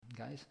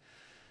guys.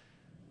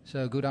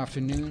 So good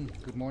afternoon,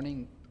 good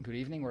morning, good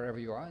evening, wherever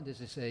you are. This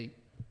is a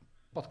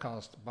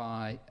podcast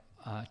by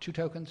Two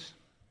Tokens.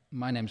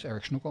 My name is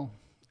Eric Snoekel,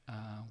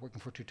 working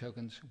for Two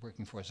Tokens,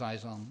 working for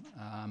Zyzon,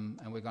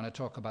 and we're going to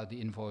talk about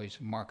the invoice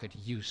market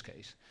use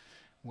case,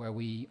 where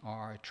we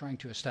are trying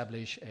to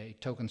establish a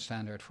token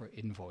standard for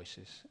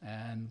invoices.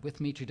 And with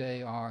me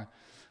today are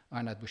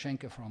Arnad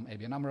Bushenke from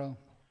ABN AMRO,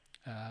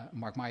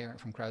 Mark Meyer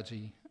from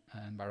Crowdsy,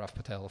 and Bhairav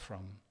Patel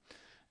from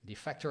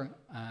Defactor.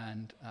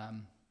 And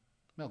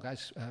well,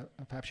 guys,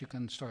 perhaps you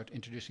can start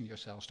introducing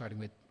yourself, starting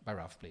with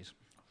Bhairav, please.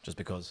 Just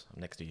because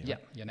I'm next to you. Yeah,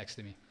 you're next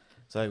to me.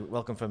 So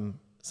welcome from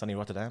sunny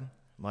Rotterdam.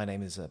 My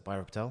name is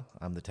Bhairav Patel.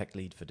 I'm the tech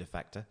lead for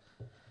Defactor.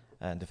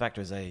 And Defactor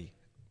is a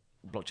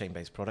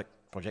blockchain-based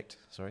project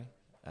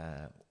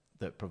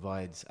that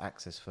provides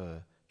access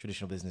for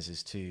traditional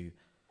businesses to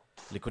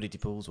liquidity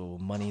pools or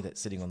money that's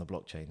sitting on the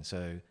blockchain.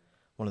 So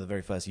one of the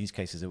very first use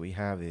cases that we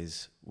have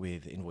is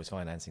with invoice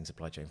financing,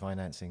 supply chain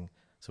financing,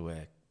 so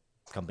where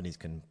companies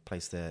can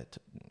place their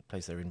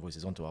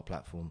invoices onto our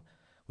platform,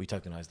 we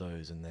tokenize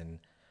those, and then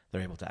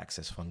they're able to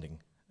access funding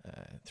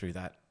through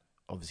that.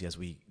 Obviously, as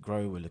we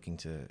grow, we're looking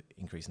to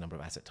increase the number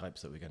of asset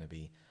types that we're going to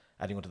be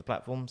adding onto the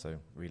platform, so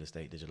real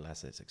estate, digital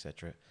assets,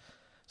 etc.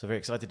 So very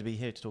excited to be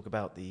here to talk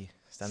about the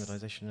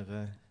standardization of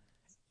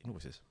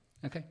invoices.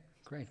 Okay,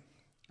 great.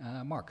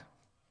 Mark,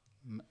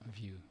 if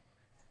you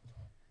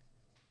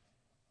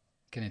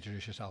can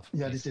introduce yourself.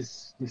 Yeah,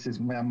 please. this is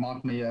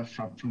Mark Meyer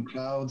from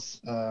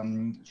Clouds,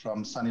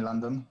 from sunny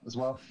London as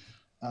well.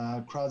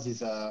 Clouds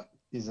is a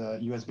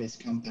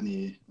US-based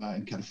company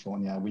in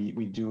California.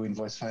 We do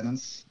invoice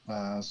finance,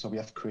 so we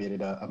have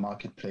created a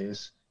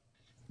marketplace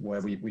where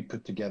we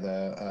put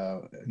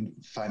together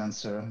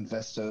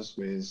investors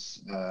with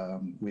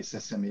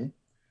SME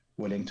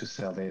willing to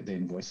sell their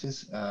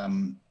invoices.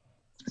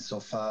 So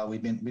far,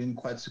 we've been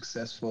quite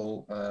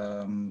successful.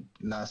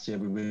 Last year,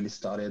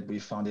 we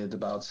funded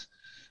about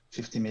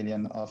 50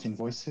 million of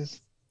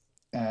invoices,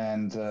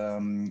 and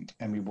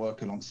we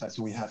work alongside.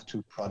 So we have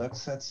two product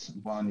sets.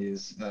 One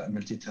is a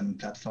multi-tenant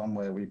platform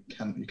where you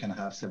can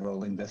have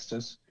several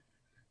investors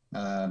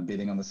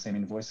bidding on the same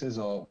invoices,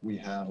 or we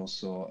have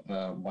also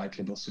a white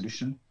label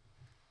solution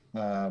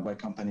where a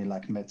company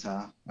like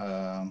Meta,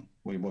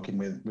 we're working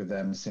with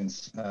them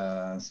since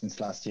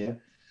last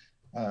year.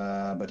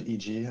 But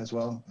EG as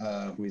well,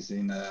 who is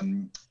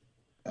an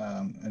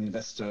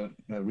investor,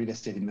 a real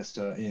estate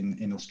investor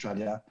in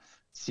Australia.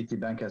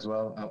 Citibank as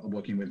well,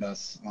 working with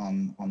us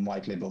on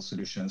white label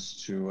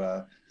solutions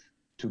to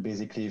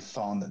basically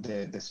fund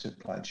the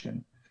supply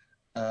chain.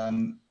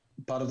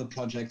 Part of the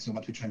project, so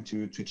what we're trying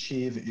to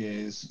achieve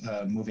is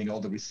moving all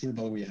the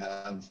receivable we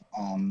have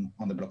on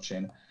the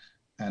blockchain.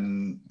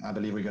 And I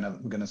believe we're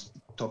gonna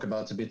talk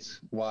about a bit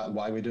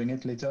why we're doing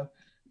it later.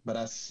 But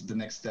as the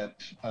next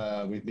step,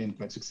 we've been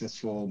quite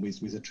successful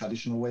with a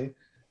traditional way,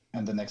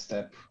 and the next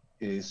step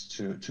is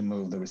to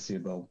move the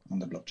receivable on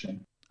the blockchain.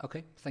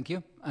 Okay, thank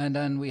you. And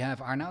then we have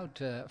Arnoud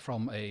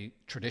from a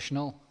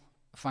traditional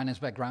finance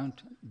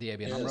background, the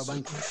ABN AMRO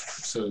Bank.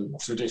 So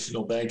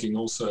traditional banking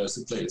also has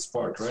to play its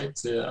part, right?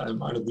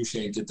 I'm Arnoud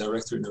Bushenke,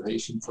 Director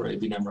Innovation for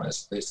ABN AMRO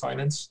Asset-Based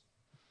Finance.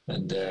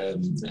 And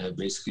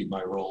basically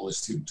my role is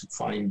to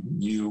find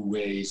new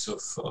ways of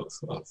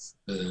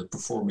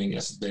performing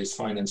asset-based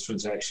finance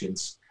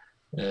transactions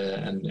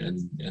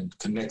and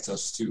connect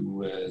us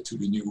to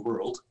the new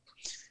world.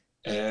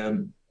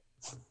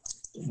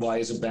 Why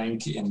is a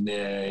bank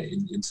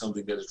in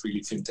something that is really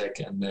fintech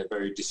and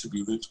very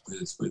distributed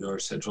with our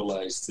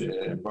centralized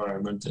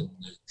environment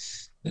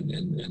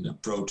and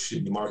approach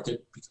in the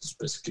market? Because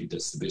basically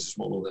that's the business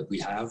model that we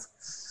have.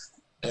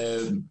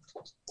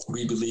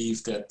 We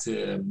believe that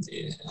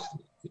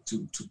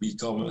to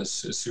become a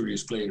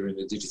serious player in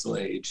the digital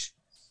age,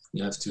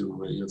 you have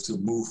to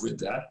move with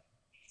that,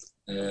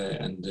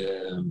 and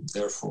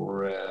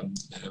therefore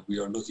we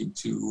are looking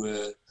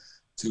to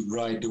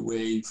ride the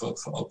wave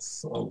of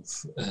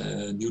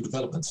new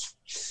developments.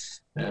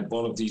 And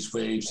one of these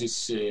waves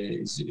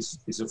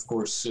is of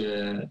course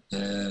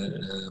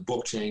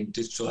blockchain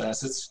digital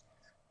assets.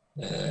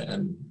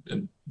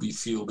 And we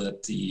feel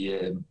that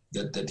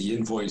the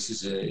invoice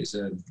is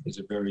a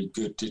very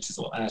good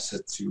digital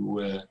asset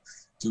to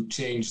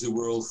change the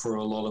world for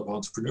a lot of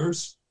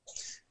entrepreneurs,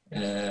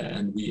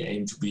 and we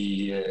aim to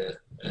be a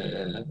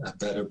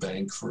better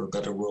bank for a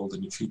better world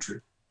in the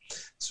future.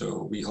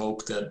 So we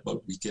hope that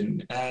what we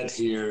can add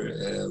here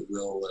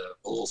will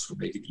also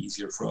make it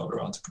easier for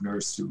other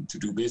entrepreneurs to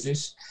do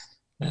business.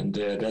 And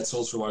that's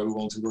also why we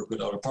want to work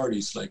with other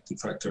parties like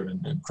Defactor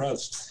and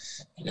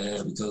Crowds,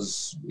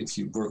 because if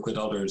you work with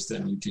others,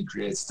 then you can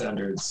create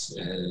standards.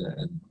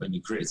 And when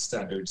you create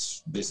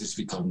standards, business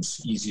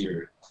becomes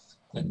easier,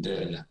 and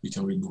we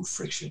can remove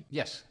friction.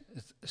 Yes,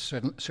 it's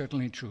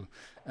certainly true.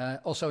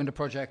 Also in the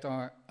project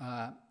are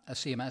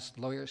CMS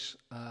lawyers,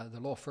 the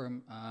law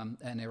firm,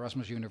 and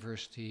Erasmus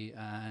University.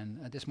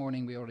 And this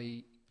morning we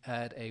already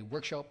had a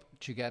workshop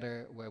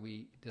together where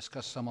we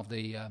discussed some of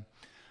the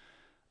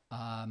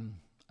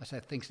I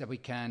said things that we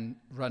can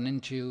run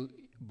into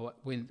but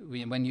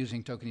when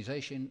using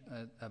tokenization,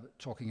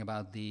 talking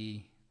about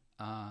the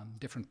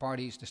different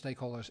parties, the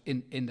stakeholders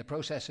in the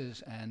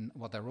processes and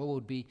what their role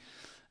would be,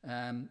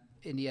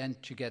 in the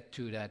end to get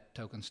to that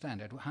token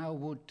standard. How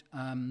would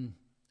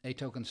a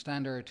token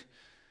standard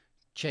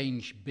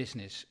change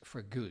business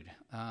for good?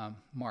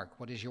 Mark,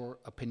 what is your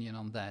opinion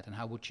on that, and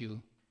how would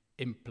you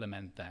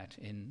implement that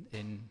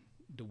in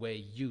the way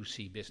you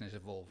see business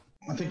evolve?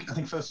 I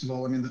think first of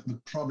all,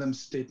 the problem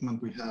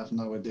statement we have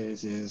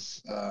nowadays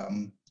is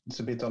it's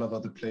a bit all over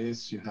the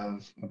place. You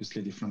have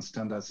obviously different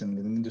standards in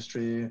the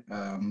industry.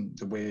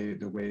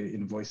 The way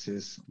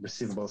invoices,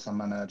 receivables are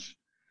managed,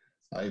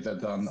 are either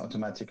done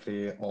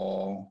automatically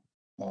or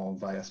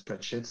via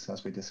spreadsheets,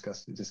 as we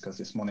discussed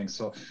this morning.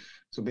 So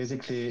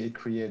basically, it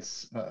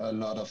creates a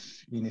lot of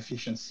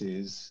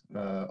inefficiencies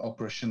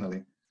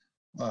operationally,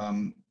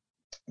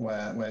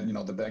 where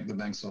the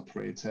banks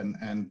operate,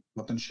 and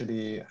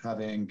potentially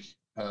having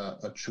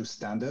a true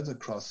standard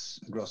across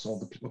all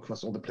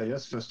the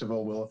players. First of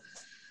all, will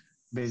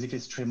basically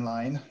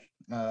streamline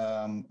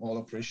all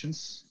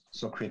operations,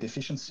 so create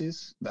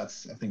efficiencies.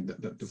 That's, I think,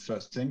 the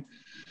first thing.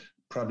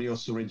 Probably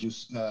also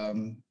reduce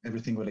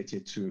everything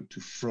related to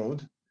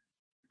fraud,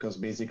 because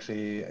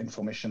basically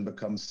information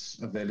becomes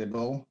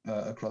available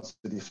across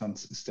the different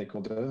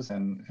stakeholders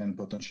and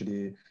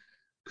potentially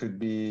could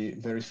be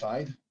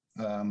verified.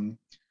 And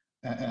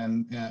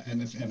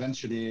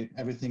eventually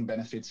everything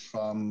benefits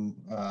from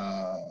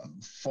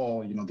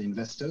for the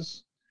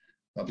investors,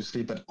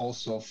 obviously, but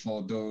also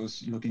for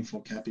those looking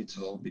for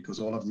capital, because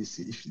all of these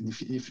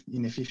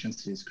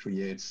inefficiencies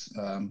creates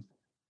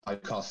high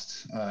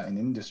costs in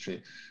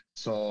industry.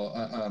 So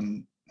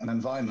an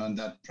environment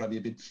that probably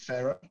a bit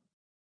fairer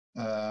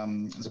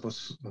as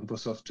opposed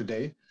to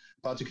today,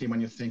 particularly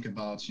when you think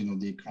about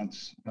the current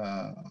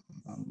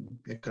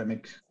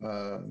economic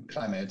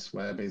climate,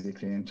 where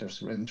basically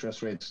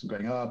interest rates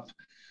going up,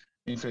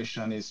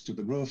 inflation is to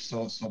the roof.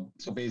 So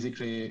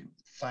basically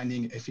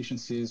finding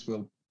efficiencies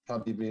will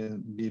probably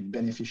be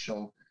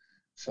beneficial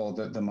for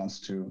the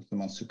months to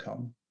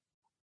come.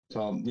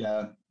 So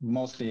yeah,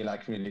 mostly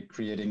like really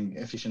creating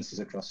efficiencies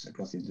across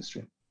the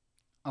industry.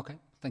 Okay,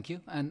 thank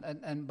you. And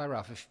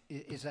Bhairav,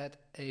 is that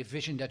a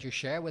vision that you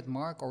share with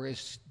Mark, or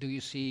do you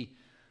see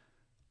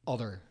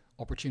other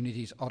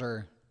opportunities,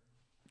 other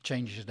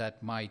changes that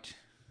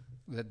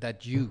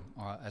you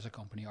as a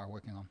company are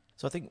working on?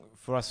 So I think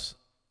for us,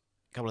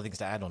 a couple of things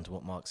to add on to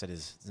what Mark said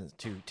is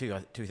two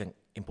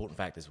important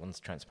factors. One's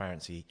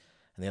transparency,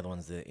 and the other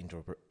one's the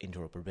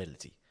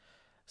interoperability.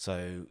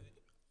 So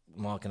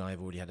Mark and I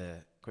have already had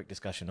a quick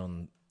discussion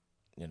on,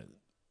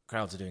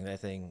 crowds are doing their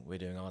thing, we're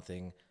doing our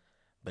thing,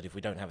 but if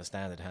we don't have a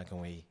standard, how can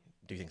we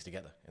do things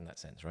together in that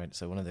sense, right?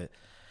 So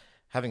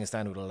having a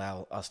standard would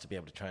allow us to be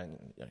able to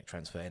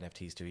transfer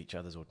NFTs to each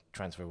other's, or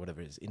transfer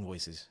whatever it is,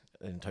 invoices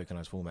in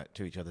tokenized format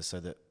to each other, so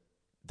that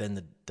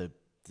then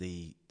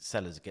the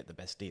sellers get the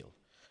best deal,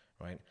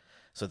 right?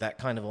 So that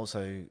kind of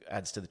also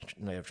adds to the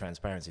layer of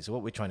transparency. So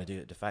what we're trying to do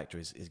at Defactor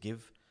is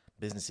give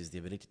businesses the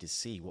ability to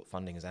see what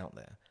funding is out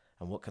there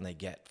and what can they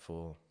get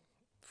for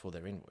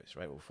their invoice,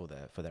 right, or for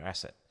their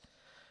asset.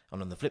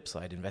 And on the flip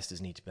side,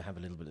 investors need to have a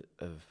little bit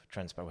of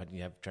transparency.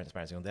 You have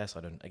transparency on their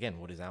side, and again,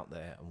 what is out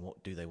there and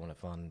what do they want to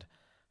fund?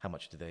 How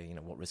much do they,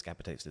 what risk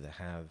appetites do they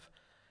have?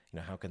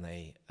 How can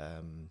they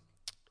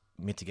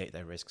mitigate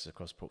their risks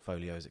across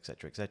portfolios, et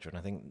cetera, et cetera. And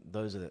I think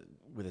those are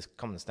with this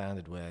common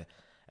standard where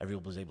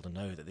everyone was able to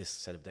know that this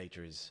set of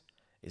data is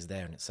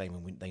there and it's same,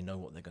 and they know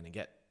what they're going to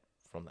get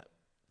from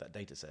that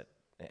data set.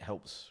 It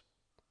helps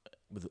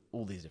with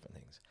all these different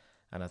things.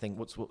 And I think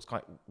what's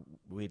quite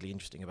weirdly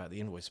interesting about the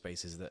invoice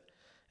space is that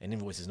an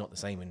invoice is not the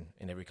same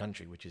in every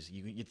country, which is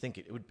you'd think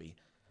it would be,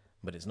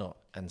 but it's not.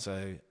 And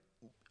so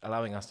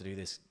allowing us to do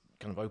this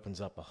kind of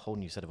opens up a whole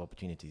new set of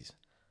opportunities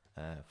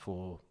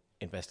for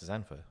investors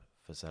and for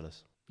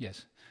sellers.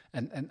 Yes,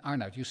 and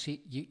Arnoud,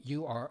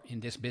 you are in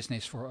this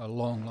business for a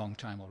long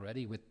time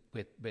already with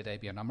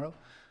ABN AMRO,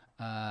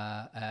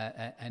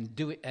 and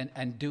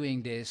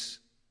doing this,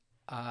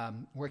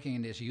 working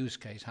in this use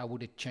case. How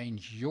would it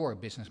change your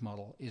business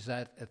model? Is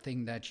that a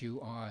thing that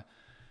you are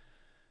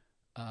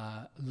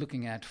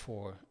looking at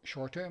for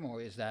short term,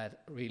 or is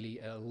that really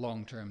a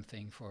long term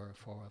thing for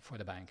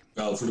the bank?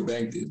 Well, for the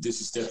bank,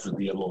 this is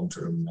definitely a long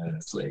term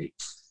play.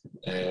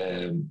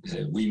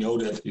 We know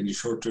that in the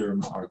short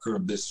term, our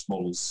current business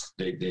models,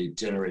 they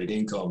generate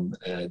income,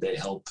 they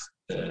help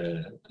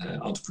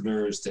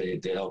entrepreneurs,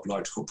 they help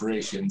large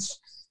corporations,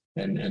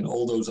 and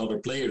all those other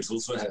players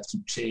also have to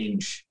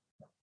change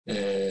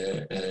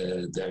their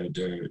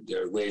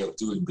way of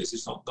doing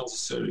business, not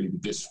necessarily the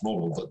business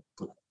model,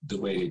 but the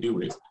way they do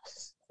it,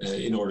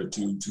 in order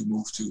to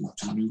move to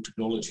new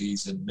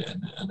technologies and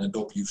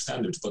adopt new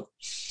standards. But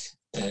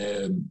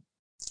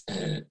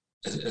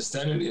a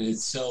standard in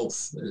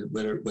itself,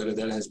 whether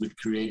that has been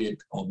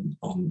created on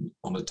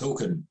a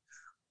token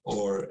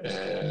or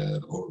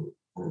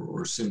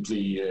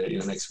simply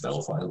in an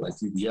XML file like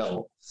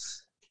UBL,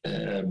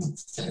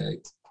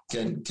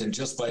 can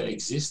just by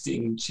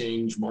existing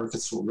change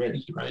markets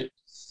already, right?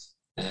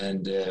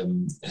 And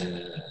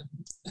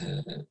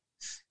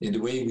in the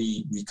way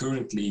we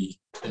currently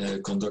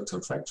conduct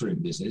our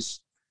factoring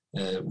business,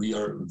 we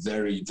are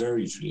very,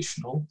 very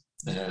traditional.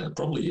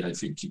 Probably, I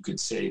think you could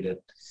say that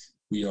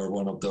we are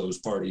one of those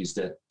parties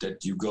that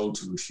you go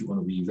to if you want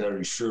to be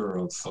very sure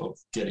of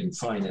getting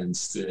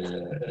financed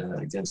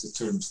against the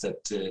terms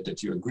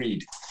that you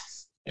agreed,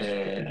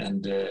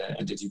 and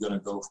that you're going to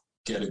go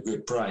get a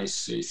good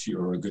price if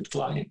you're a good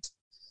client.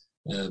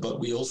 But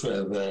we also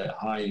have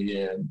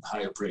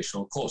high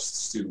operational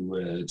costs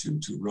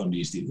to run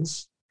these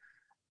deals,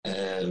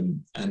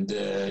 and in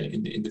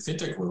the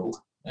fintech world,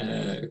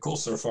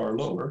 costs are far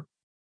lower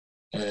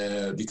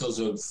because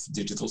of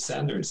digital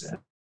standards,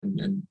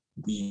 and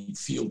we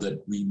feel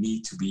that we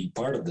need to be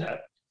part of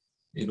that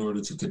in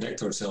order to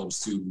connect ourselves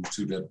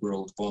to that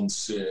world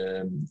once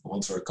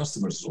our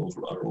customers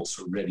are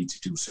also ready to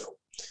do so,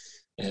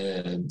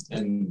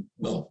 and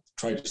well,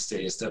 try to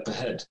stay a step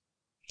ahead.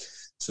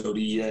 So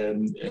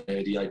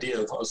the idea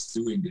of us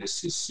doing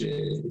this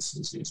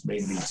is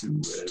mainly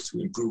to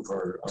improve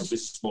our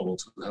business model,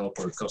 to help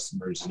our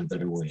customers in a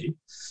better way,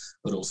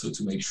 but also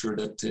to make sure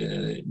that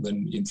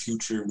when in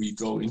future we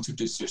go into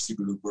this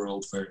distributed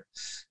world where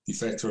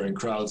Defactor and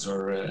Crowds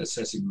are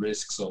assessing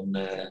risks on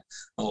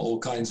all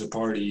kinds of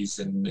parties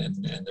and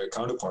their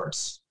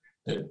counterparts,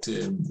 that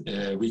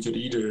we could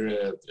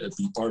either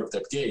be part of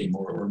that game,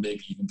 or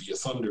maybe even be a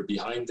funder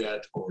behind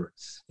that, or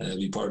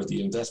be part of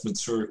the investment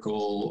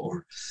circle,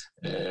 or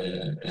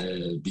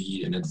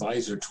be an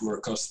advisor to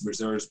our customers.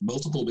 There's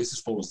multiple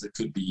business models that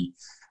could be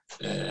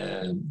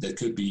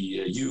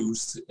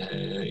used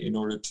in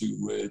order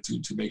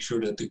to make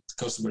sure that the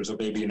customers of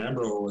ABN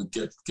AMRO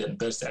get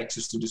best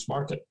access to this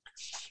market.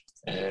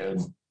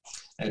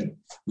 And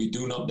we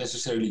do not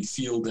necessarily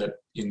feel that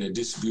in a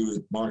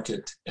distributed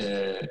market,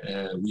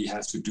 we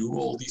have to do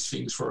all these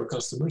things for our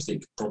customers. They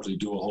could probably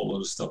do a whole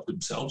lot of stuff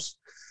themselves.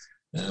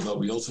 But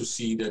we also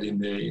see that in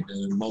the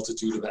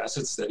multitude of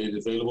assets that is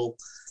available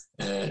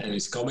and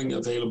is coming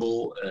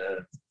available,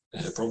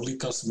 probably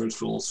customers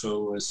will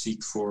also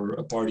seek for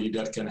a party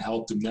that can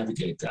help them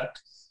navigate that.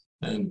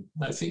 And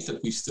I think that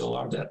we still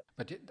are that.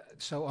 But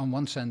so, on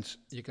one sense,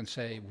 you can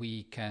say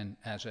we can,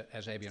 as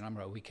ABN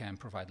AMRO, we can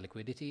provide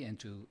liquidity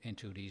into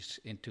this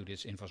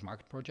Invoice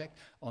Market project.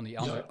 On the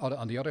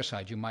other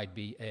side, you might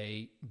be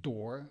a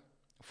door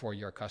for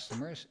your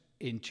customers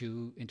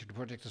into the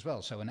project as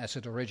well. So, an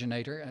asset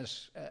originator,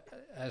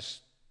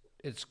 as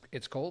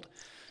it's called.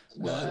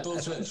 Well, at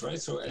both ends,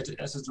 right? So, at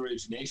asset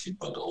origination,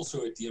 but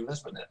also at the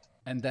investment end.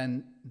 And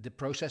then the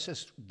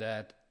processes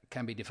that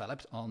can be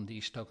developed on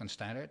these token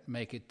standard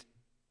make it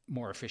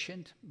more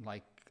efficient,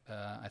 like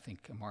I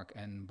think Mark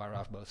and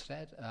Bhairav both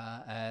said,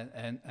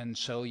 and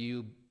so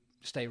you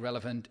stay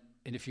relevant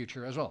in the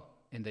future as well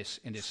in this.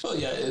 Well,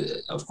 yeah,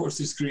 of course,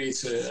 this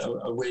creates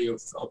a way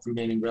of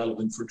remaining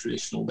relevant for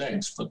traditional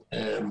banks, but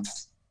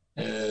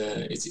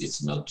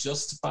it's not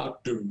just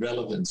about the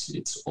relevance.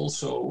 It's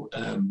also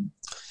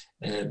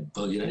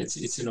well, yeah,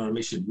 it's in our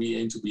mission. We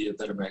aim to be a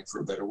better bank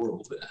for a better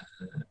world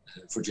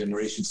for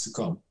generations to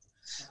come.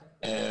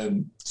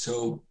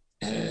 So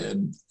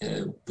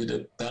with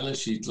a balance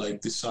sheet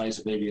like the size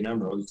of ABN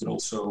AMRO, you can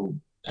also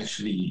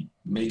actually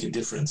make a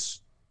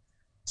difference.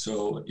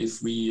 So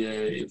if we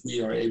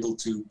are able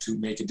to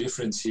make a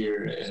difference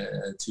here,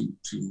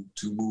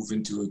 to move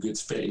into a good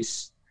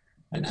space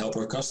and help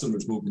our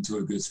customers move into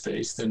a good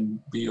space, then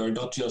we are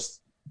not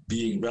just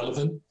being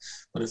relevant,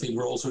 but I think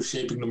we're also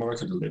shaping the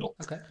market a little.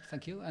 Okay,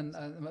 thank you. And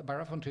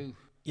Bhairav, want to?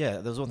 Yeah,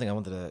 there's one thing I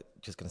wanted to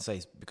just going to say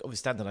is because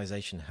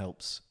standardization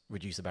helps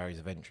reduce the barriers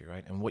of entry,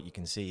 right? And what you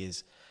can see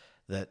is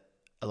that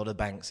a lot of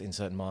banks in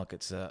certain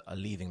markets are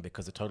leaving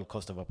because the total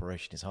cost of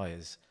operation is high,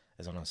 as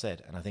Onur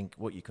said. And I think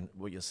what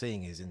you're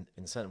seeing is in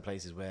certain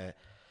places where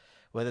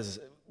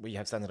you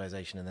have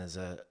standardization and there's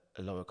a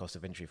lower cost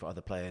of entry for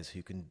other players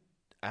who can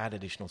add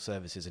additional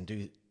services and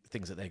do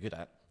things that they're good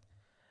at.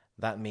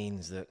 That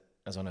means that,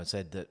 as Onur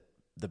said, that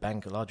the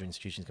bank, larger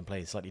institutions, can play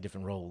a slightly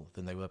different role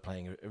than they were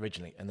playing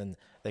originally, and then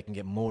they can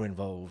get more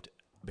involved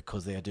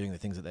because they are doing the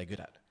things that they're good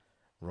at,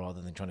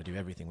 rather than trying to do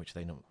everything which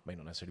they may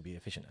not necessarily be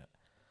efficient at.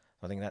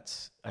 I think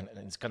and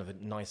it's kind of a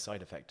nice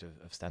side effect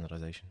of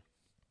standardization.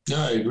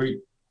 Yeah, I agree.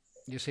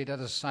 You see that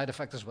as a side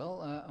effect as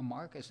well,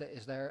 Mark?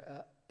 Is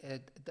there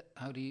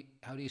how do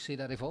you see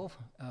that evolve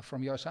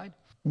from your side?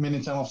 I mean,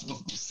 in terms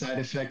of side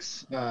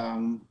effects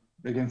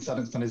against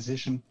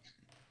standardization.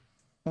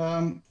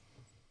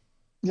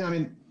 Yeah, I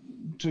mean,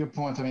 to your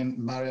point, I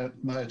mean, barrier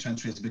to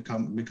entry has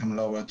become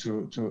lower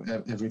to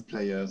every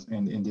player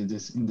in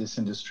this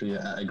industry.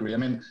 I agree. I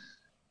mean,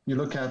 you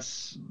look at,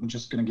 I'm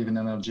just going to give an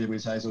analogy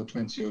with ISO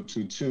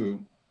 20022,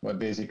 where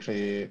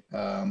basically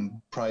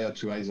prior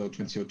to ISO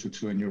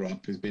 20022 in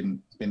Europe, has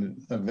been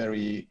a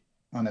very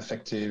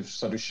ineffective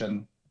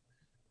solutions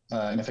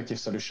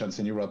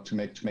in Europe to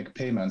make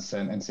payments,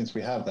 and since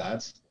we have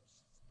that,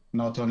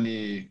 not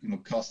only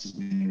cost is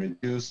being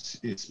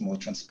reduced, it's more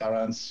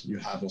transparent. You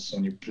have also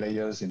new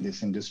players in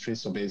this industry,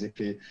 so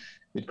basically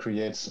it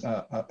creates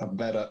a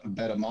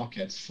better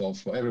market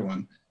for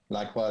everyone.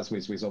 Likewise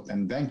with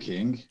open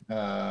banking,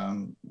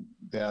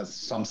 there's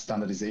some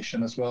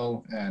standardization as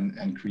well,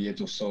 and create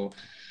also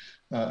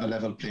a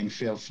level playing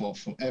field for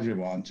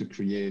everyone to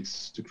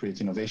create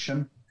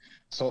innovation.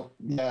 So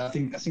yeah, I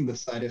think the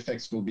side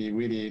effects will be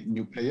really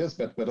new players,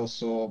 but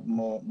also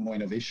more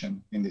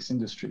innovation in this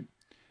industry,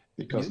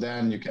 because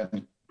then you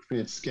can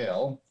create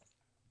scale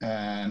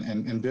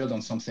and build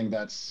on something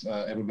that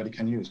everybody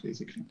can use,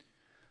 basically.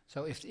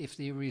 So if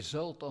the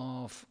result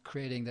of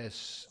creating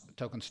this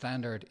token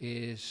standard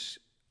is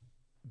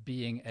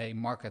being a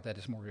market that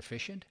is more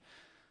efficient,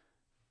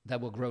 that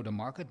will grow the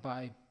market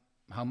by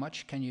how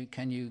much? Can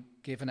you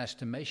give an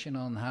estimation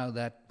on how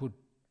that would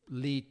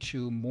lead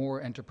to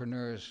more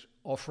entrepreneurs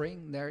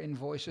offering their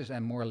invoices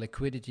and more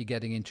liquidity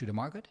getting into the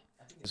market?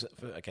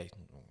 Okay,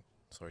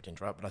 sorry to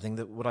interrupt, but I think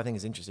that what I think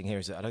is interesting here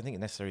is that I don't think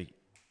necessarily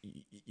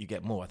you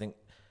get more. I think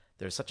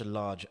there is such a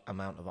large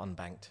amount of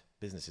unbanked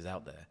businesses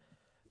out there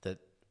that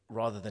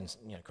rather than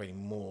creating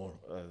more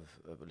of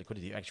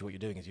liquidity, actually what you're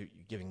doing is you're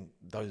giving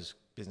those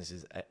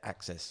businesses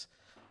access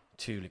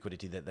to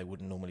liquidity that they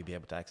wouldn't normally be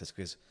able to access,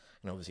 because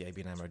obviously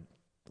ABN AMRO,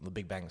 the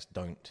big banks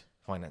don't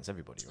finance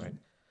everybody, right?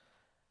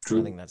 True.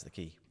 I think that's the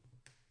key.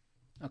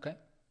 Okay.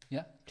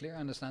 Yeah, clear. I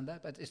understand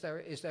that. But is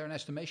there an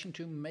estimation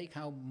to make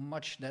how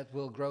much that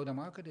will grow the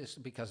market? Is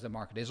because the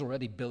market is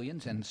already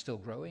billions and still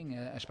growing,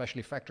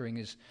 especially factoring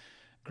is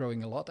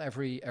growing a lot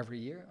every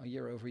year, a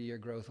year-over-year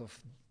growth of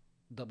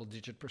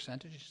double-digit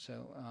percentage.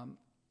 So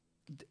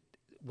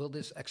will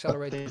this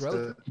accelerate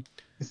growth?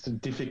 It's a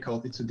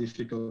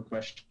difficult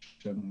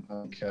question.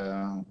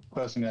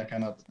 Personally,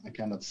 I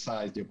cannot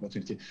size the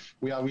opportunity.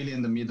 We are really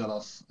in the middle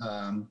of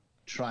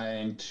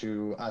trying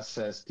to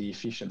assess the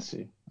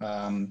efficiency.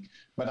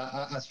 But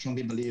I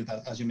strongly believe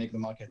that as you make the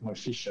market more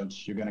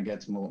efficient, you're going to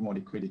get more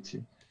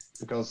liquidity,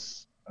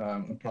 because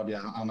probably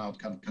Arnaud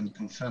can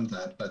confirm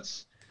that.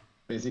 But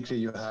basically,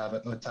 you have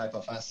a type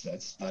of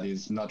assets that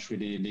is not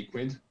really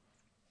liquid,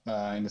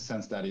 in the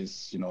sense that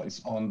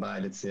it's owned by,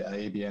 let's say,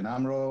 ABN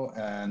AMRO,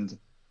 and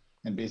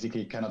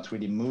basically cannot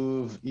really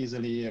move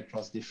easily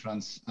across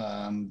different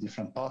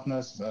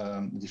partners,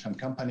 different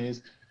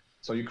companies.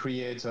 So you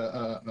create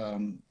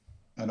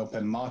an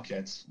open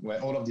market where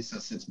all of these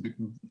assets, with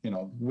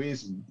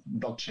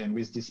blockchain,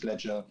 with this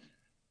ledger,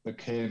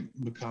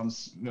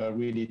 becomes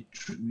really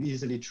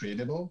easily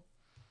tradable.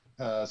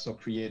 So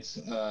creates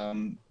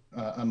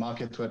a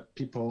market where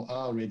people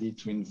are ready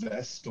to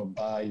invest or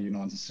buy,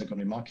 on the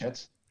secondary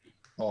market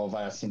or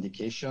via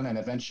syndication, and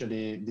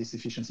eventually this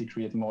efficiency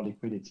creates more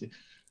liquidity.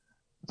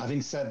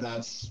 Having said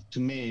that, to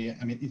me,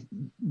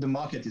 the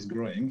market is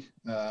growing.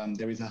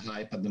 There is a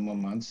hype at the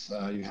moment.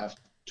 You have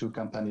 2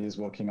 companies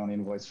working on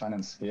invoice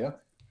finance here.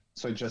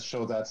 So it just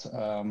shows that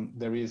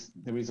there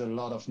is a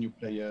lot of new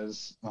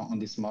players on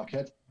this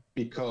market,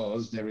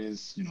 because there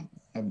is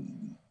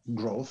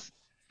growth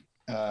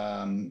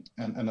and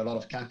a lot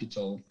of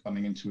capital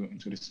coming into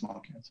this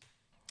market.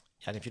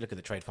 And if you look at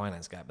the trade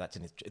finance gap, that's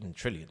in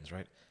trillions,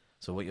 right?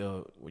 So what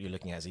you're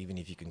looking at is, even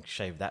if you can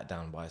shave that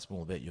down by a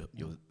small bit,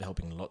 you're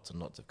helping lots and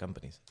lots of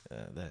companies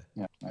there.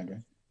 Yeah, I agree.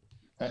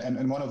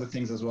 And one of the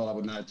things as well I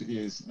would like to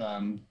is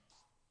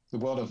the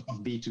world of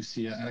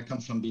B2C. I come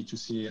from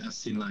B2C. I've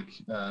seen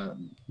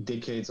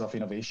decades of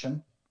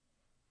innovation,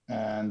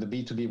 and the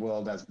B2B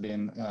world has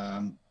been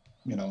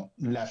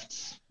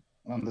left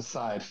on the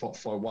side for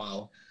a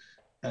while.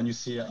 And you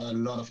see a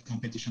lot of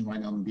competition right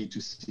now in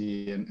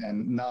B2C,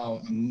 and now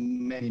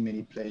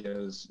many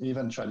players,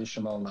 even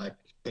traditional like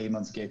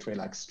payments gateway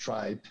like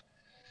Stripe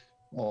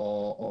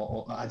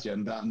or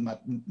Adyen,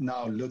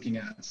 now looking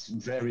at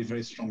very,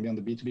 very strongly on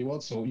the B2B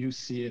world. So you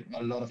see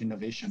a lot of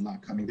innovation now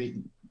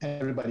coming.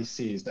 Everybody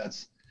sees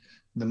that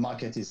the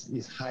market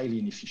is highly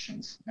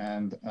inefficient,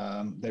 and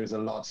there is a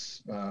lot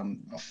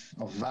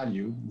of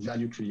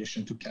value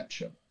creation to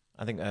capture.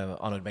 I think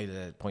Arnaud made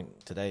a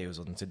point today. It was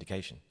on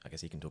syndication. I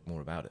guess he can talk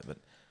more about it. But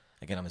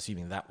again, I'm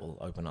assuming that will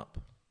open up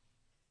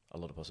a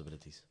lot of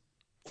possibilities.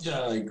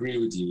 Yeah, I agree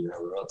with you,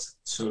 Rod.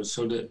 So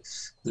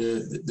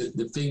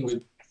the thing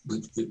with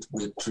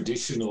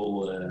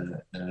traditional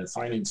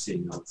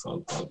financing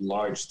of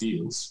large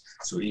deals,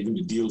 so even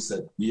the deals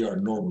that we are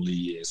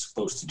normally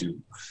supposed to do,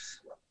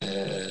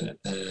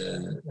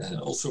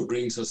 also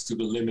brings us to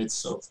the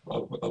limits of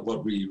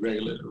what we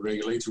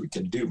regulatory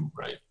can do,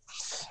 right?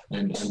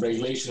 And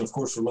regulation, of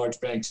course, for large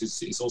banks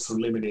is also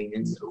limiting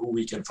in who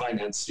we can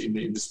finance in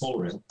the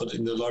smaller end, but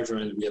in the larger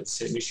end we have the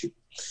same issue.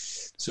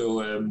 So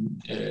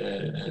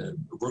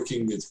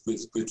working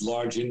with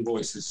large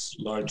invoices,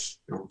 large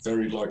or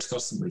very large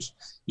customers,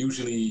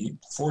 usually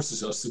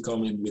forces us to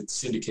come in with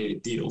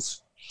syndicated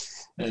deals,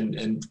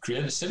 and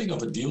setting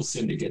up a deal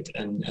syndicate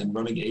and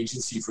running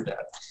agency for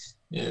that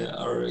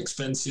are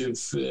expensive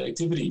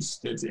activities.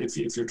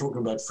 If you're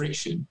talking about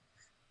friction,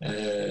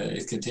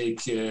 it can take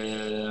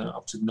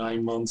up to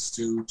 9 months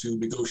to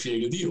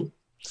negotiate a deal,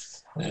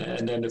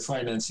 and then the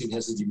financing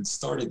hasn't even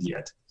started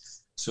yet.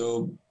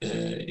 So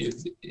if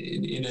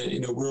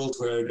in a world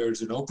where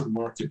there's an open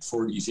market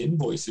for these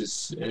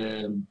invoices,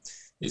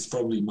 it's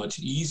probably much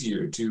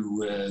easier to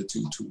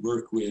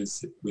work with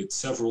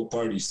several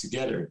parties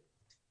together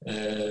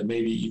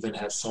maybe even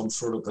have some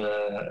sort of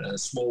a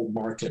small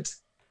market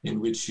in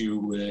which you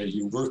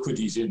work with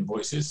these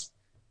invoices,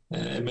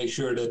 and make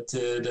sure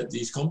that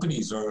these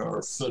companies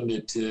are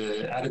funded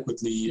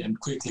adequately and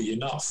quickly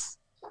enough,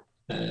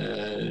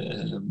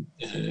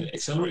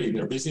 accelerating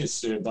their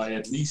business by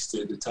at least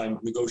the time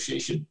of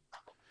negotiation.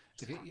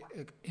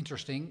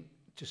 Interesting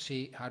to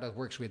see how that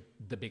works with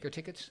the bigger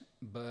tickets,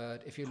 but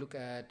if you look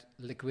at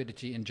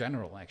liquidity in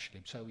general,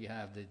 actually, so you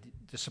have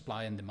the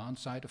supply and demand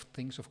side of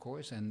things, of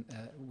course, and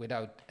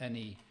without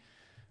any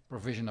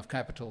provision of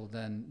capital,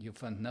 then you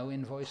fund no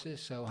invoices.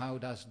 So how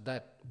does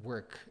that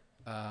work?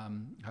 How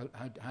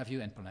have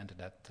you implemented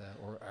that,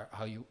 or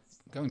how are you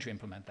going to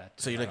implement that?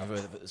 So you're looking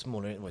for a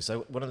smaller invoice.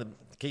 So one of the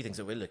key things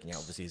that we're looking at,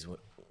 obviously, is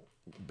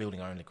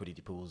building our own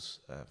liquidity pools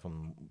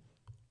from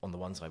on the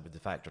one side with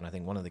Defactor. And I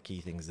think one of the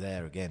key things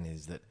there, again,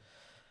 is that,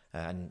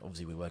 and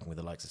obviously we're working with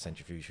the likes of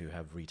Centrifuge who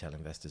have retail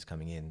investors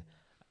coming in.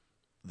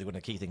 One of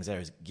the key things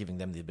there is giving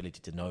them the ability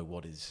to know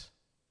what is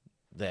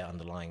there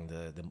underlying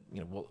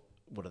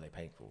what are they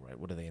paying for, right?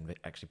 What are they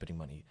actually putting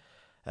money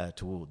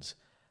towards?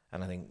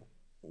 And I think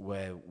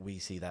where we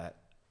see that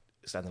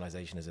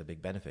standardization as a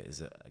big benefit is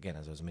that, again,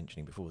 as I was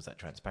mentioning before, is that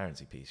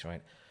transparency piece,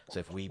 right? So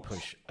if we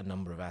push a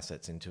number of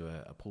assets into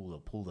a pool or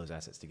pull those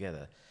assets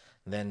together,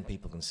 then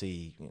people can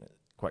see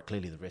quite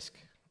clearly the risk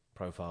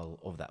profile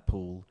of that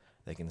pool.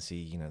 They can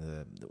see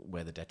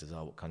where the debtors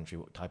are, what country,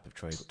 what type of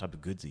trade, what type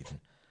of goods even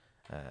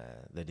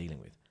they're dealing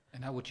with.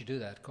 And how would you do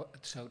that?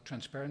 So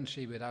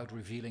transparency without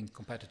revealing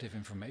competitive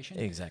information?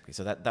 Exactly.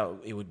 So that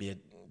it would be a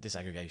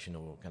disaggregation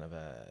or kind of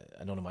a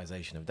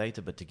anonymization of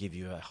data, but to give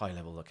you a high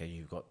level, okay,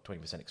 you've got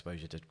 20%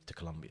 exposure to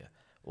Colombia,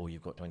 or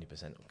you've got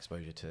 20%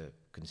 exposure to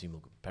consumer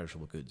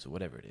perishable goods, or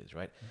whatever it is,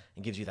 right?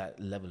 It gives you that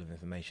level of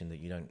information that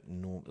you don't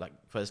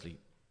firstly,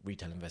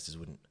 retail investors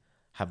wouldn't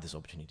have this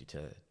opportunity to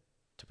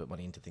put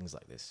money into things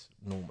like this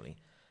normally.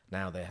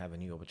 Now they have a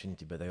new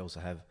opportunity, but they also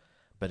have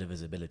better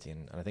visibility.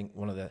 And I think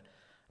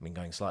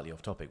going slightly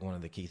off topic, one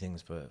of the key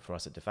things for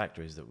us at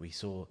Defactor is that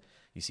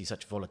you see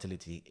such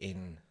volatility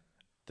in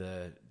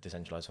the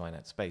decentralized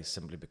finance space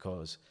simply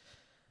because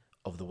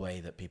of the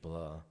way that people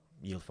are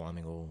yield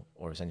farming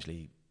or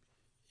essentially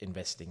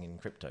investing in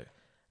crypto.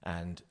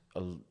 And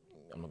I'm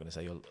not going to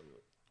say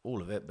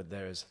all of it, but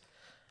there is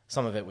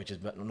some of it which is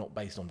not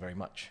based on very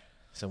much.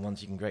 So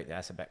once you can create the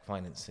asset-backed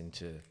finance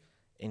into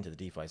the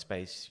DeFi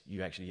space,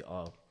 you actually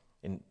are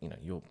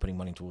you're putting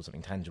money towards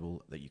something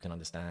tangible that you can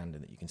understand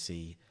and that you can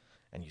see,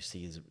 and you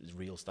see as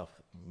real stuff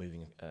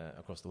moving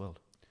across the world.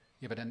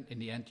 Yeah, but then in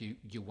the end,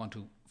 you want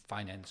to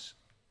finance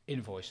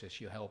invoices.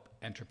 You help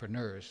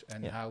entrepreneurs,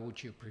 and how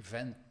would you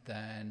prevent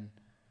then,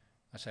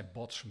 I say,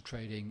 bots from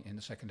trading in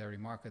the secondary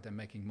market and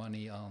making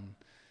money on?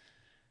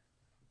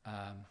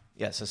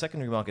 So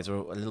secondary markets are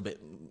a little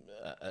bit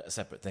a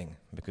separate thing,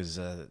 because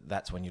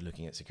that's when you're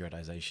looking at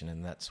securitization,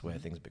 and that's where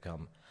things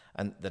become.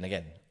 And then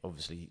again,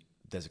 obviously,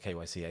 there's a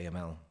KYC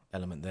AML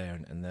element there,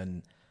 and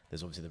then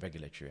there's obviously the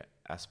regulatory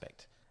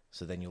aspect.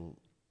 So then you'll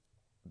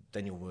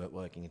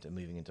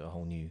moving into a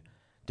whole new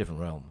different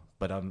realm.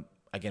 But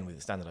again, with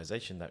the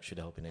standardization, that should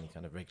help in any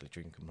kind of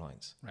regulatory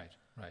compliance. Right.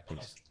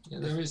 Yeah,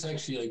 there is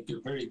actually a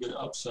very good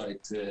upside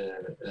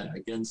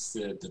against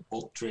the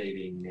bot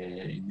trading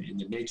in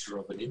the nature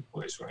of an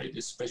invoice, right?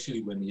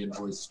 Especially when the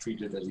invoice is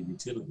treated as a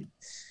utility.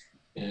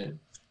 An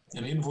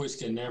invoice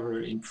can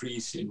never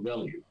increase in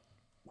value.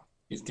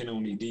 It can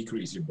only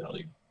decrease in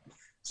value.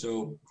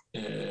 So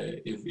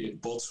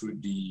if bots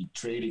would be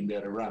trading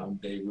that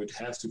around, they would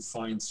have to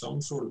find some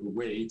sort of a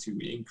way to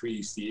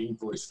increase the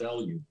invoice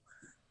value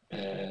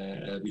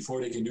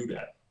before they can do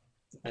that.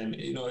 And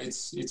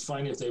it's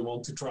fine if they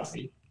want to try,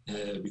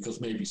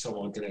 because maybe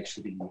someone can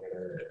actually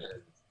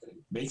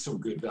make some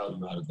good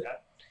value out of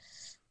that.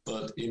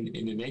 But in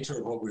the nature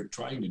of what we're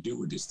trying to do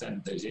with this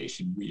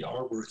standardization, we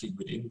are working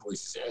with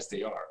invoices as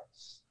they are.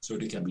 So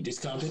they can be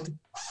discounted,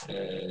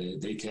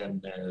 they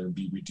can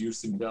be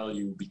reduced in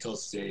value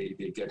because they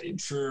get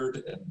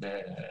insured, and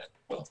that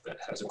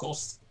has a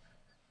cost.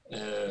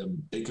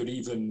 They could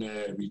even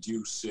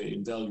reduce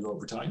in value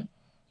over time.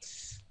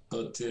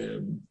 But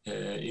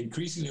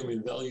increasing them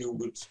in value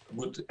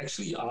would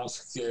actually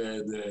ask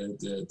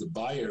the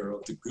buyer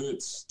of the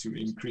goods to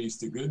increase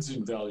the goods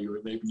in value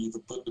and maybe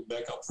even put them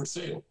back up for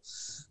sale.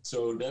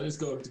 So that is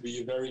going to be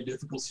a very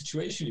difficult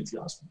situation, if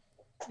you ask me.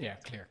 Yeah,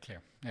 clear.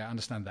 Yeah, I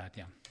understand that,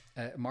 yeah.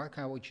 Mark,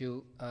 how would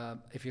you,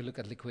 if you look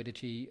at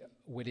liquidity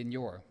within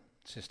your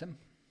system?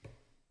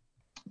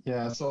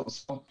 Yeah, so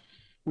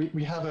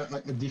we have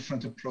a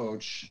different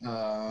approach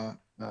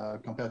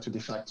compared to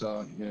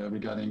Defactor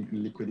regarding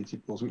liquidity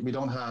pools. We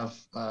don't have,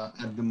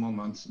 at the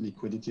moment,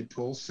 liquidity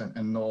pools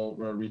and no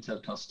retail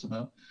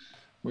customer.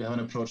 We have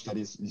an approach that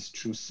is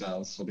true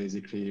sales. So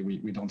basically,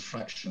 we don't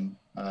fraction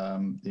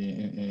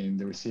in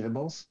the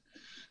receivables.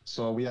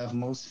 So we have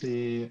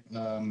mostly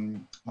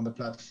on the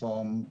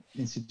platform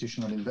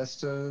institutional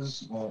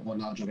investors or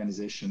large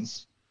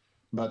organizations,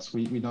 but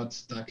we're not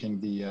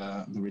stacking the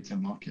retail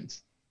market.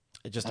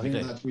 Just to be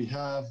clear, that we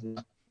have.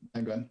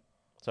 Hang on.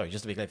 Sorry,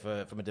 just to be clear,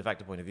 from a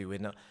Defactor point of view, we're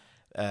not.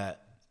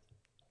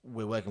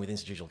 we're working with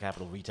institutional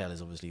capital. Retail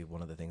is obviously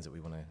one of the things that we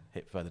want to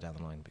hit further down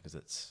the line because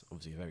it's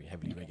obviously a very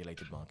heavily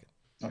regulated market.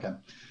 Okay.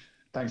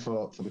 Thanks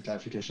for the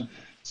clarification.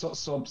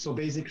 So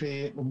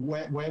basically,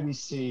 where we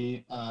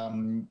see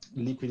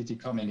liquidity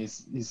coming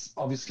is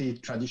obviously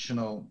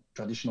traditional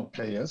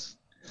players,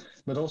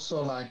 but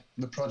also like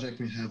the project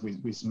we have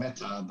with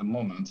Meta at the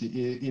moment.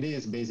 It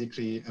is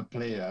basically a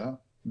player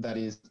that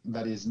is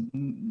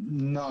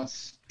not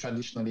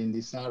traditionally in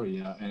this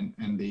area,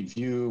 and the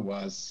view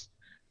was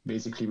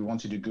basically we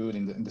want to do good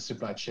in the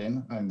supply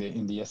chain and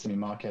in the SME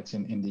market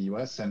in the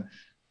US, and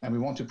we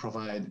want to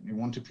provide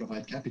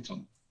capital.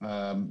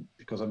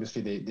 Because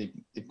obviously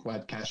they're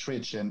quite cash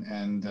rich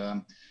and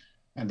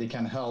they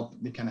can help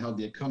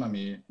the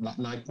economy.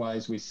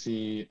 Likewise, we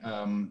see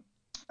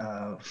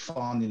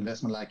fund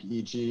investment like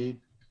EG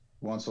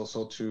wants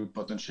also to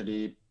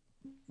potentially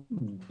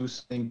do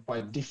something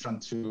quite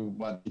different to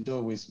what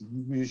we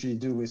usually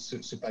do with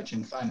supply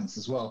chain finance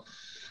as well.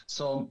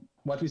 So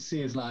what we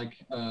see is like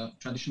a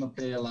traditional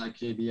player like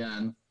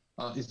ABN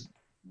is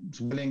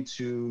willing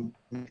to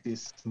make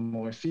this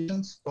more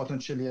efficient,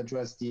 potentially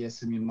address the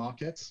SME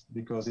market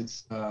because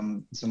it's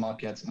a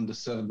market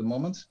underserved at the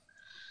moment,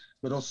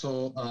 but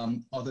also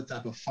other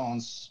type of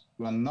funds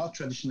who are not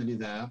traditionally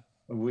there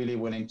are really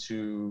willing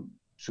to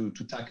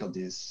tackle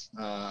this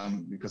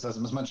because as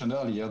was mentioned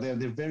earlier, there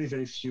are very,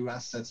 very few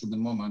assets at the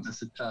moment,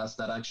 asset class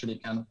that actually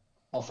can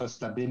offer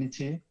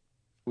stability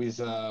with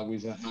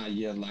a high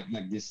yield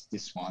like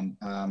this one.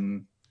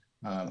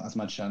 As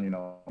mentioned,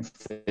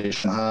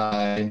 inflation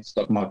high,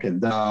 stock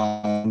market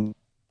down.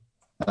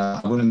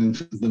 I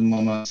wouldn't at the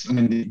moment. I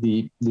mean,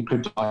 the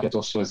crypto market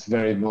also is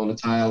very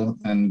volatile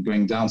and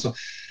going down. So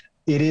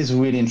it is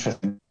really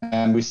interesting,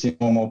 and we see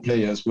more and more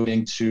players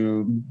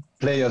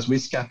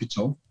with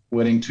capital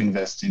willing to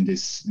invest in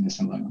this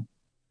environment.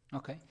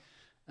 Okay,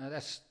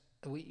 there's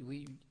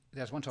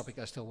one topic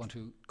I still want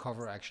to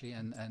cover actually,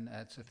 and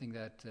that's a thing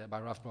that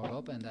Bhairav brought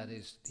up, and that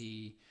is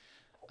the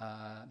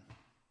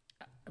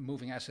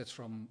moving assets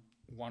from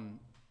one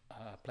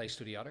place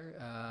to the other.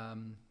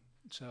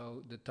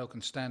 So the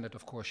token standard,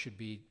 of course, should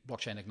be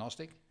blockchain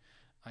agnostic.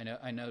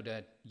 I know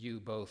that you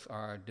both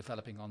are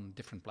developing on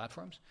different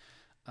platforms.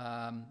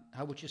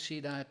 How would you see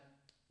that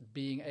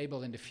being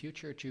able in the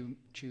future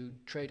to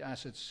trade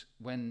assets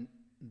when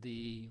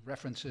the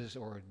references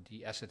or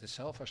the asset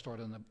itself are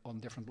stored on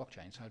different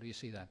blockchains? How do you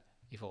see that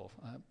evolve?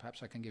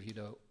 Perhaps I can give you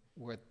the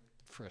word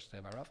first,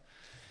 Bhairav.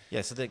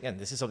 Yeah, so again,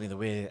 this is something that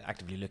we're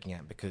actively looking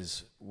at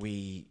because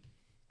we,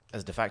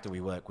 as Defacto, we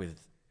work with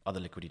other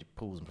liquidity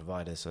pools and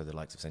providers, so the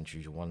likes of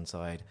Centrifuge on one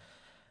side.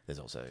 There's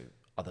also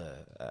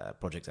other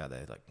projects out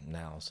there like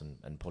Nous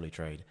and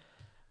Polytrade,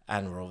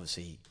 and we're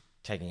obviously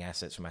taking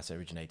assets from asset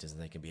originators, and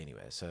they can be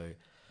anywhere. So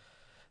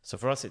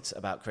for us, it's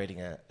about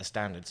creating a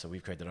standard. So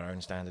we've created our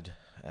own standard.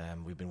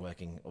 We've been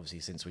working,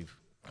 obviously, since we've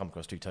come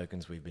across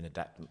 2tokens, we've been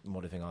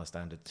modifying our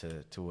standard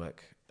to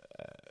work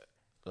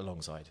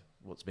alongside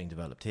what's being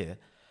developed here.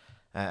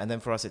 And then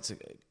for us, it's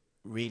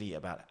really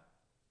about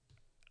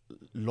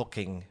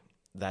locking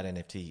that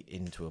NFT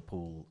into a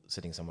pool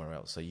sitting somewhere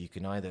else. So you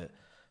can either, at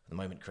the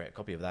moment, create a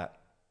copy of that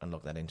and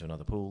lock that into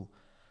another pool,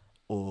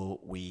 or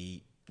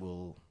we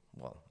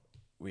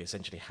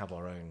essentially have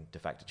our own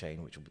Defacto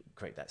chain, which will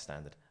create that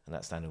standard, and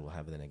that standard will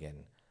have then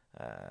again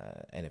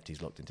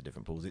NFTs locked into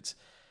different pools. It's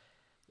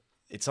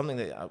something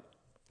that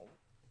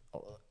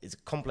it's a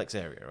complex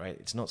area, right?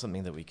 It's not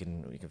something that we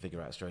can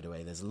figure out straight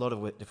away. There's a lot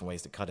of different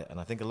ways to cut it,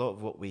 and I think a lot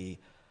of what we're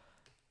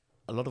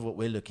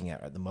looking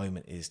at the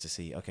moment is to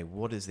see, okay,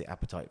 what is the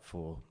appetite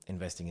for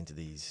investing into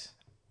these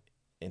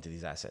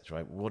assets,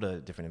 right? What are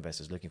different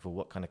investors looking for?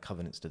 What kind of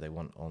covenants do they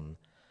want on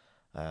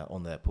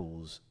their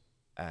pools,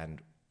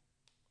 and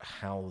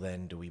how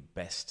then do we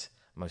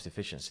most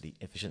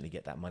efficiently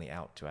get that money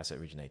out to asset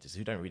originators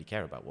who don't really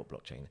care about what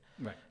blockchain,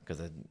 right?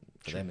 Because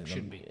for them,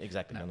 shouldn't be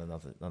exactly no.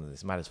 None of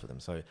this matters for them.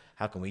 So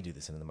how can we do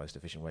this in the most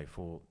efficient way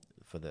for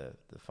the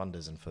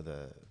funders and for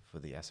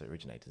the asset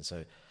originators?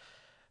 So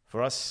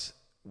for us,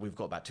 we've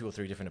got about 2 or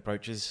 3 different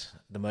approaches.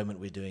 At the moment,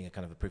 we're doing a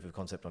kind of a proof of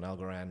concept on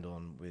Algorand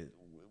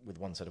with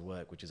one set of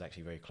work, which is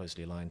actually very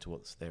closely aligned to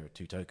what's there at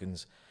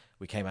 2tokens.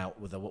 We came out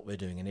with what we're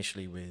doing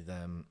initially with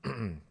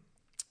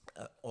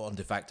on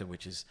Defacto,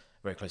 which is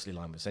very closely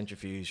aligned with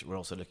Centrifuge. We're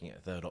also looking at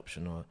a third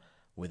option or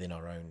within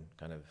our own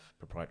kind of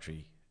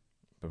proprietary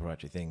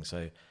thing.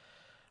 So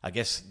I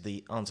guess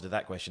the answer to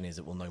that question is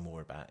that we'll know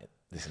more about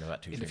this in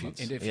about 2-3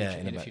 months.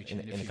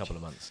 In a couple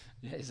of months.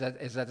 Yeah, is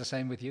that the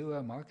same with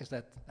you, Mark? Is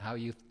that how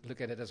you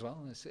look at it as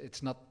well?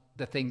 It's not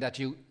the thing that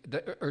you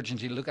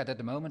urgently look at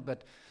the moment,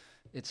 but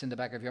it's in the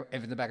back of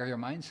your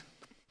minds.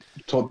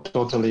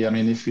 Totally. I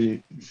mean, if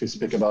we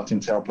speak about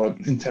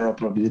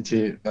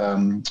interoperability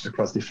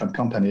across different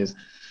companies,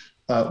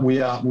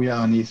 we are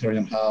an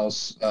Ethereum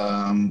house.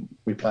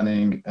 We're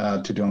planning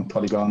to do on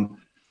Polygon,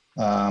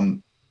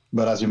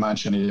 but as you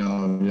mentioned,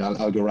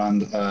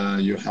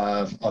 Algorand, you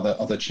have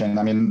other chain.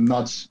 I mean,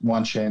 not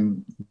one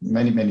chain.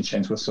 Many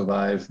chains will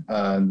survive.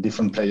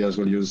 Different players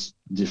will use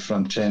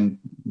different chain.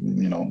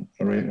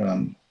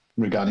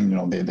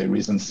 Regarding their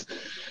reasons.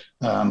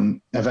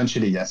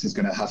 Eventually, yes, it's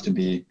going to have to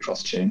be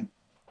cross-chain.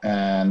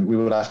 And we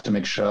will have to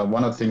make sure,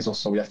 one of the things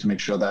also we have to make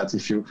sure that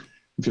if you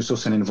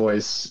source an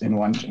invoice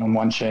on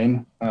one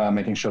chain,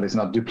 making sure it's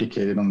not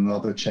duplicated on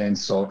another chain.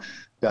 So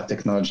there are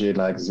technology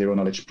like zero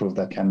knowledge proof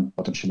that can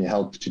potentially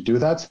help to do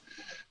that.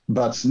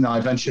 But now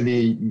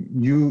eventually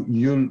you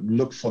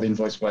look for the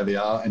invoice where they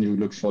are and you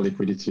look for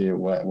liquidity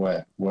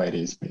where it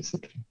is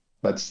basically.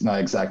 But not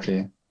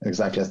exactly as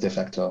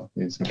Defactor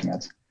is looking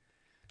at.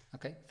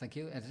 Okay, thank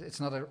you.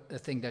 It's not a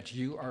thing that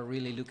you are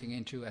really looking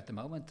into at the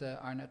moment,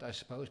 Arnaud, I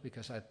suppose,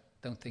 because I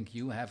don't think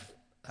you have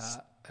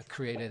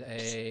created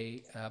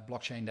a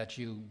blockchain that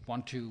you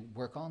want to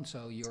work on,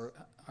 so you're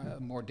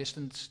more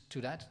distant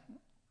to that,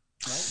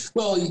 right?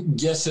 Well,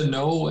 yes and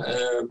no.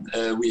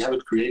 We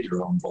haven't created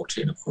our own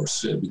blockchain, of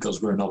course,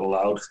 because we're not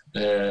allowed.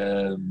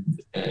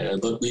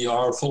 But we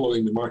are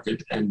following the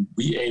market, and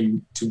we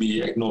aim to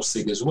be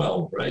agnostic as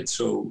well, right?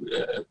 So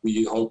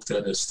we hope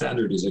that a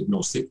standard is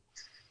agnostic.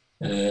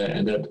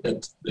 And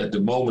that at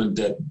the moment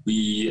that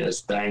we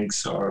as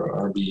banks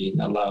are being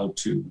allowed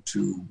to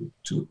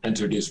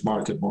enter this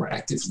market more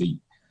actively,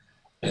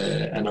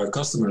 and our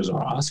customers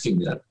are asking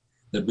that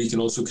we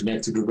can also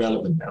connect to the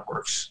relevant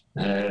networks.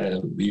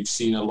 We've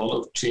seen a lot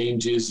of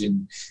changes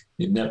in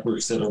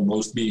networks that are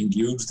most being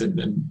used,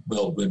 and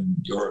when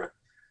you're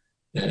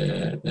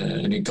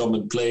an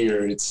incumbent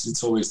player,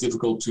 it's always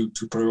difficult to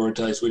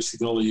prioritize which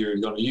technology you're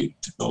going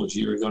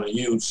to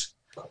use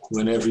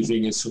when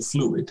everything is so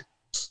fluid.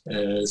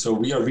 So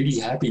we are really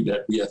happy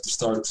that we have the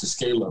startups and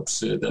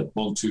scale-ups that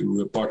want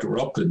to partner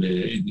up in a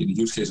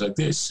use case like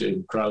this,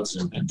 in Crowds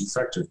and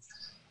Defactor,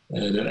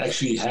 that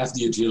actually have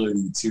the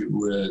agility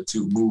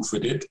to move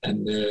with it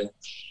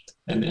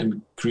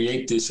and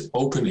create this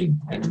opening.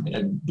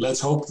 And let's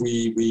hope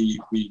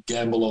we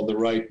gamble on the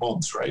right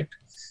ones, right?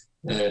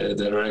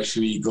 That are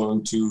actually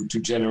going to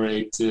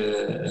generate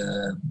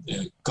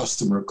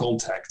customer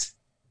contact.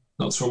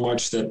 Not so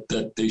much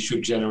that they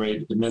should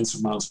generate immense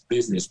amounts of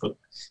business, but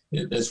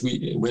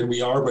when we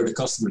are where the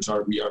customers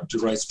are, we are the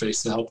right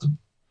space to help them.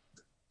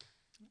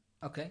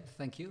 Okay,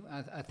 thank you.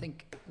 I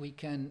think we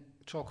can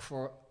talk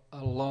for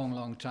a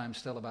long time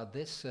still about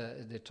this,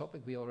 the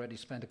topic. We already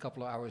spent a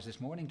couple of hours this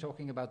morning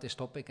talking about this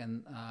topic,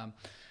 and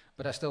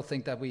but I still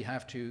think that we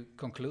have to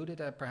conclude it.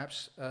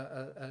 Perhaps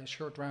a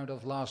short round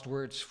of last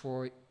words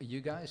for you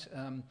guys.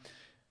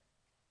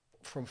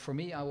 For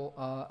me, I will.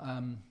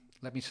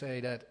 Let me say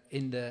that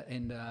in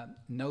the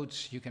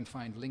notes you can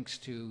find links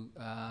to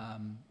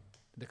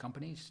the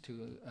companies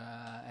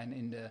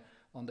and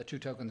on the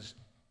 2tokens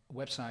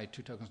website,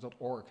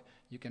 2tokens.org,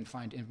 you can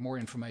find more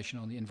information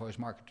on the invoice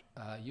market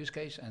use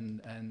case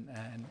and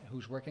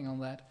who's working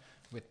on that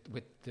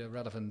with the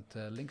relevant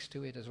links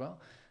to it as well.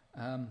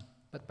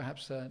 But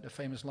perhaps the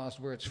famous last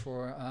words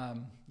for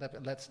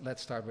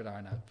let's start with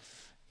Arnaud.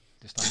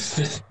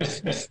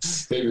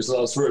 Famous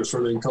last words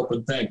from the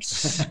incumbent bank.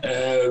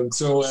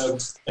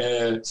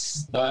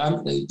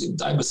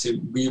 I must say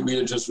we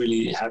are just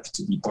really happy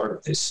to be part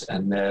of this,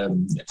 and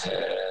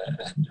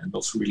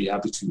also really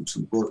happy to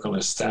work on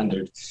a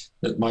standard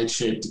that might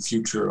shape the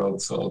future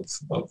of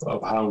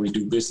how we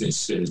do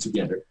business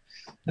together,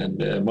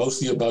 and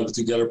mostly about the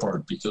together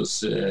part,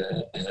 because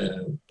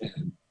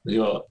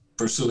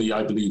personally,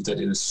 I believe that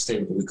in a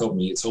sustainable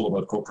economy, it's all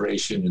about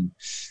cooperation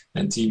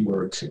and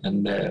teamwork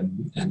and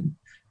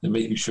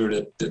making sure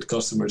that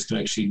customers can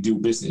actually do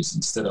business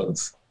instead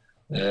of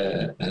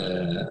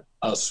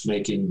us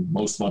making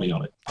most money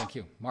on it. Thank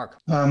you, Mark.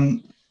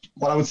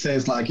 What I would say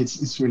is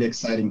it's really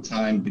exciting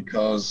time,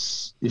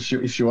 because if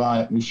you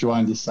are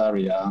in this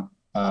area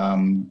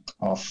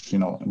of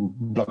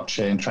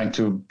blockchain, trying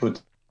to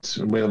put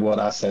real world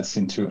assets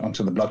onto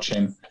the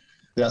blockchain,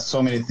 there are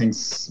so many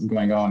things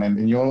going on,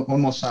 and you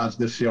almost have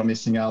the fear of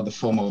missing out, the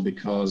FOMO,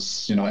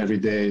 because every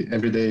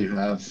day you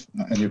have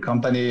a new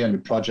company, a new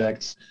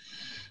project,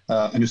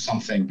 a new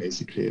something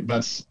basically.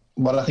 But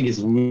what I think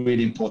is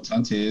really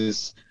important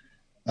is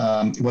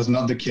it was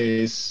not the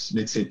case,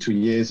 let's say 2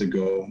 years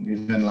ago,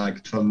 even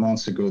like 12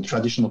 months ago.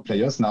 Traditional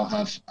players now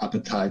have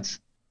appetite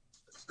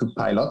to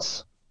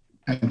pilot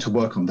and to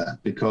work on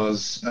that,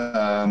 because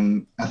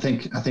I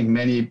think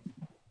many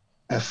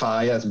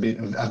FI have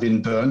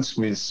been burnt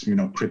with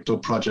crypto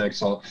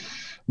projects or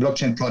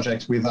blockchain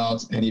projects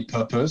without any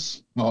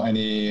purpose or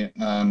any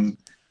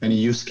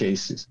use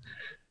cases.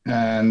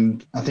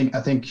 And I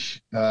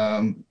think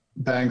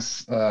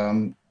banks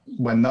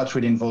were not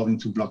really involved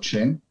into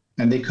blockchain,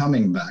 and they're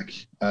coming back.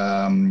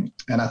 And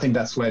I think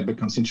that's where it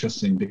becomes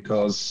interesting,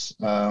 because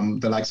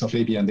the likes of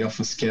ABN, they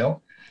offer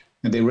scale,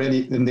 and they're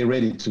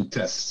ready to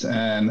test.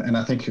 And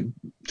I think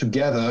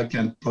together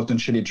can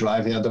potentially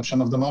drive the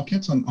adoption of the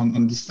market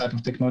on this type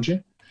of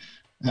technology.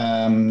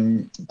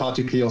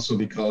 Particularly also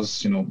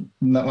because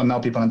now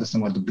people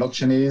understand what the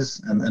blockchain is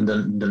and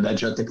the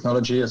ledger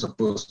technology, as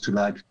opposed to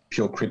like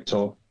pure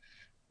crypto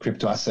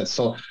assets.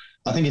 So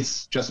I think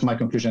it's just, my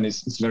conclusion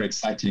is it's very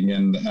exciting,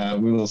 and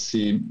we will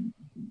see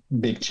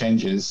big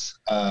changes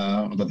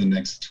over the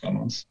next 12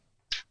 months.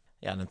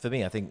 Yeah, and for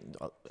me, I think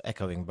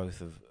echoing both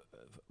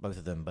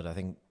of them, but I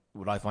think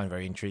what I find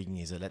very intriguing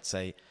is that, let's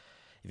say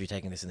if you're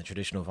taking this in the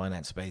traditional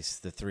finance space,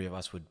 the three of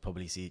us would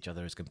probably see each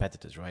other as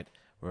competitors, right?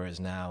 Whereas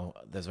now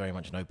there's very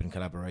much an open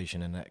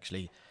collaboration, and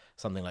actually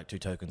something like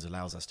 2Tokens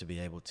allows us to be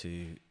able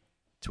to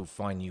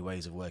find new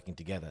ways of working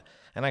together,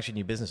 and actually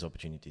new business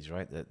opportunities,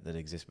 right, that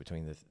exist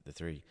between the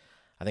three.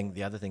 I think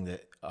the other thing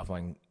that I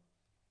find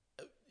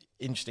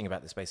interesting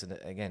about this space, and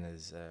again,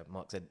 as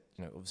Mark said,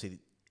 obviously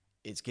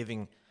it's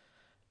giving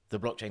the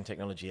blockchain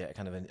technology a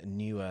kind of a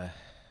newer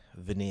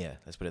veneer,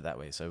 let's put it that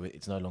way. So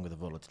it's no longer the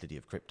volatility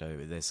of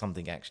crypto. There's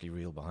something actually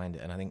real behind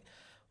it. And I think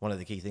one of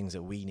the key things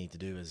that we need to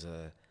do as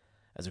a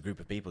group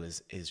of people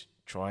is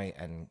try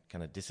and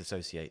kind of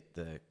disassociate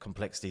the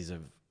complexities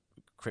of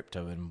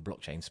crypto and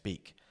blockchain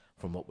speak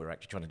from what we're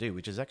actually trying to do,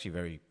 which is actually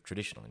very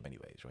traditional in many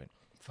ways, right?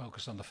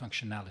 Focus on the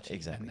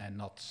functionality and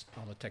not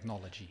on the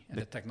technology. And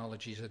the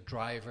technology is a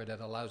driver that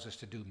allows us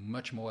to do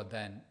much more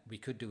than we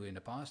could do in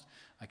the past.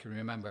 I can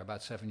remember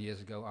about 7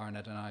 years ago,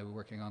 Arnett and I were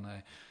working on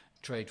a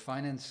trade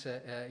finance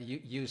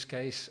use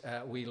case.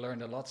 We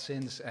learned a lot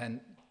since, and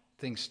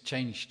things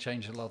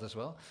change a lot as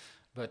well.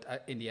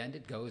 But in the end,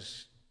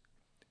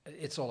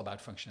 it's all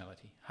about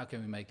functionality. How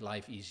can we make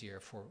life easier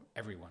for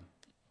everyone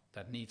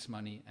that needs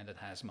money and that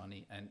has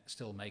money and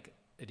still make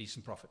a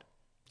decent profit?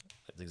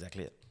 That's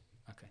exactly it.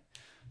 Okay.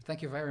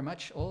 Thank you very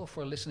much all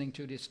for listening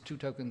to this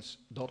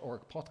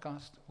 2tokens.org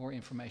podcast. More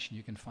information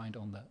you can find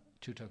on the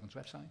 2Tokens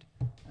website.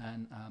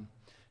 And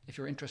if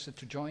you're interested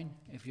to join,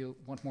 if you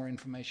want more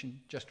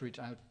information, just reach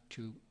out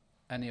to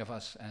any of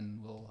us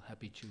and we'll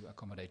happy to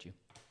accommodate you.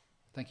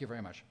 Thank you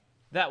very much.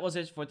 That was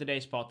it for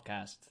today's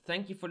podcast.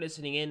 Thank you for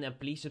listening in, and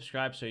please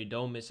subscribe so you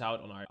don't miss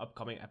out on our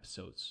upcoming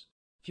episodes.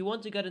 If you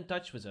want to get in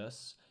touch with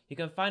us, you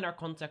can find our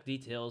contact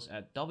details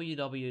at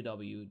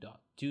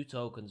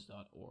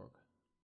www.2tokens.org.